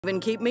Even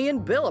keep me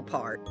and Bill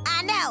apart.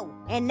 I know,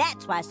 and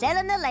that's why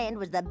selling the land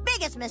was the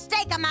biggest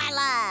mistake of my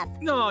life.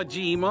 Oh,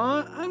 gee,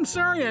 Ma, I'm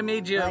sorry I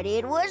made you... But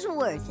it was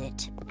worth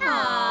it.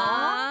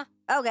 Aww.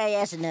 Okay,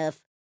 that's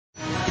enough.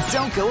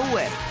 Don't go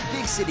away.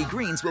 Big City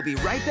Greens will be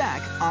right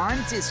back on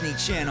Disney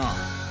Channel.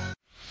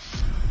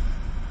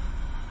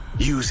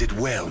 Use it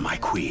well, my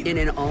queen. In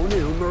an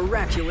all-new,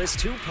 miraculous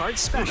two-part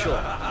special.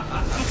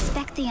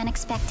 Expect the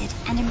unexpected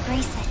and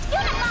embrace it.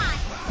 Unify!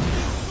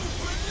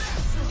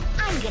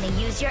 I'm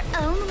gonna use your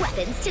own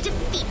weapons to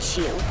defeat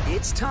you.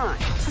 It's time.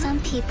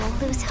 Some people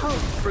lose hope.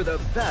 For the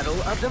Battle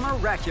of the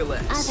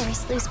Miraculous.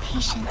 Others lose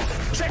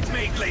patience.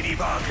 Checkmate,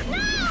 Ladybug! No!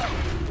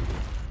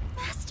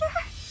 Master?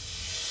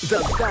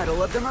 The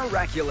Battle of the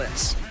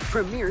Miraculous.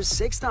 Premieres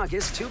 6th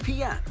August, 2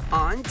 p.m.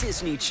 on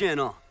Disney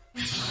Channel.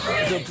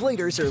 The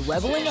Bladers are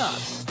leveling up.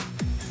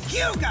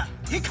 Hyuga!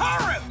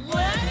 Hikaru!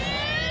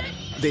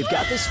 They've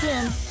got the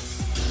spin.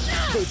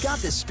 They've got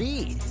the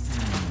speed.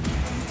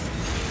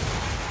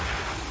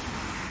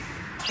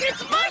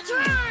 It's my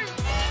turn!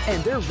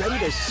 And they're ready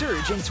to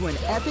surge into an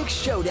epic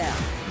showdown.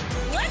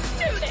 Let's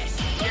do this!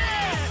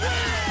 Yeah!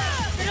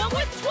 Fill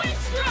with Twin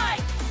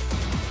Strike!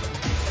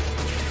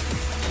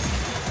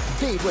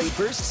 Beyblade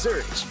Burst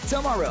Surge.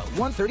 Tomorrow,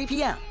 1:30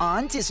 p.m.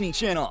 on Disney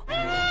Channel.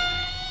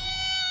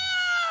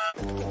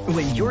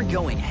 When you're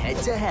going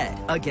head-to-head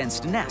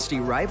against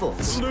nasty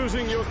rivals.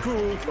 Losing your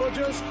cool or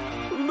just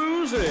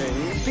losing?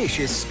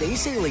 Vicious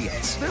space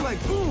aliens. They're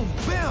like boom,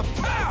 bam,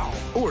 pow!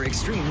 Or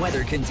extreme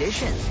weather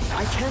conditions.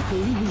 I can't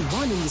believe we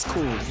won in this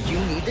cool. You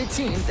need the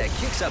team that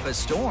kicks up a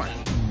storm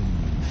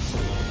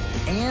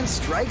and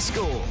strikes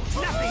gold.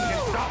 Nothing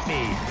can stop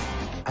me!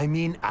 I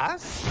mean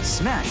us?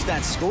 Smash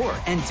that score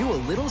and do a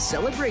little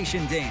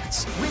celebration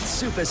dance with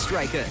Super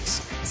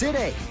Strikers.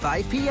 Today,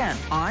 5 p.m.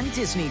 on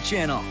Disney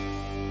Channel.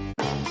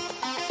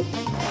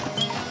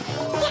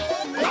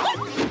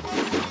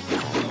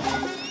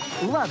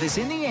 Love is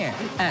in the air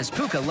as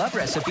Puka Love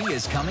Recipe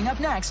is coming up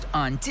next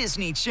on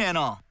Disney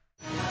Channel.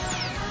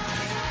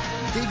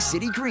 Big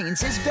City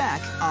Greens is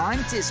back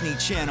on Disney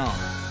Channel.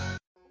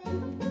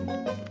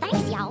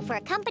 Thanks, y'all, for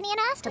accompanying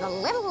us to the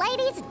Little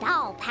Lady's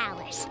Doll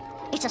Palace.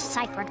 It's a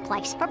sacred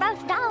place for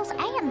both dolls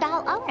and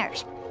doll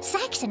owners.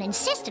 Saxon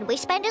insisted we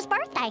spend his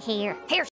birthday here. Here's